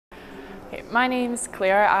Okay, my name's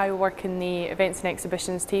Claire. I work in the Events and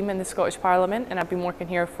Exhibitions team in the Scottish Parliament, and I've been working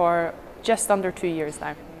here for just under 2 years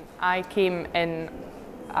now. I came in,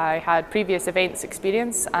 I had previous events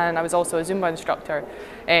experience, and I was also a Zumba instructor,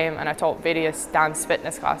 and I taught various dance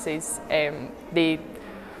fitness classes. They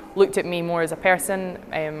looked at me more as a person,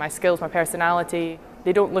 my skills, my personality.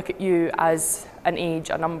 They don't look at you as an age,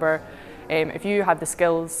 a number. If you have the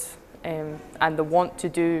skills and the want to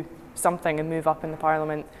do something and move up in the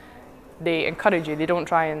Parliament, they encourage you, they don't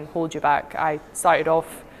try and hold you back. I started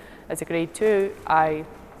off as a grade 2, I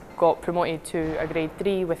got promoted to a grade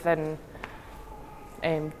 3 within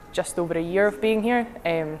just over a year of being here,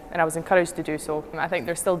 and I was encouraged to do so. I think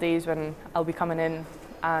there's still days when I'll be coming in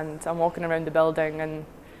and I'm walking around the building and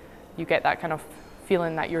you get that kind of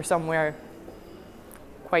feeling that you're somewhere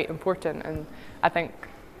quite important, and I think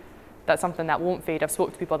that's something that won't fade. I've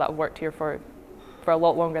spoken to people that have worked here for a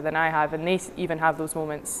lot longer than I have, and they even have those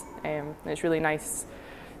moments. It's really nice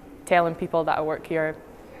telling people that I work here.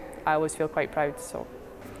 I always feel quite proud. So,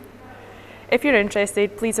 if you're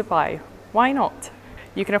interested, please apply. Why not?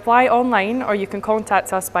 You can apply online, or you can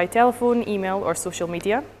contact us by telephone, email or social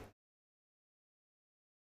media.